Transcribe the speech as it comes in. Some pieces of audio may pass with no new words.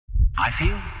I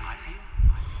feel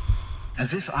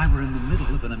as if I were in the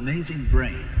middle of an amazing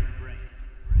brain.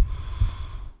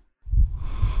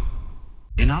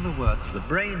 In other words, the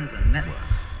brain is a network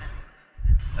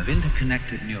of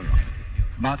interconnected neurons.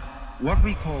 But what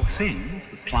we call things,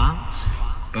 the plants,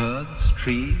 birds,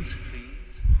 trees,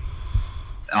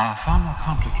 are far more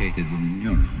complicated than a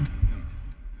neuron,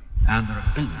 and there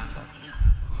are billions of them.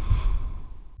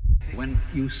 When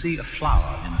you see a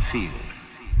flower in a field,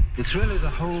 it's really the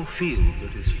whole field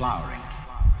that is flowering,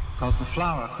 because the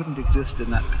flower couldn't exist in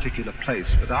that particular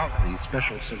place without the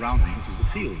special surroundings of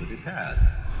the field that it has.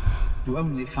 You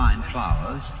only find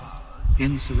flowers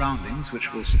in surroundings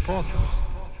which will support them.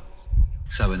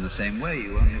 So in the same way,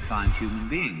 you only find human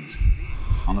beings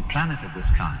on a planet of this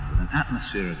kind, with an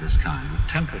atmosphere of this kind, with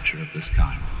temperature of this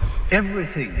kind.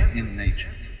 Everything in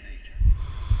nature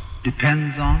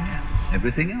depends on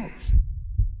everything else.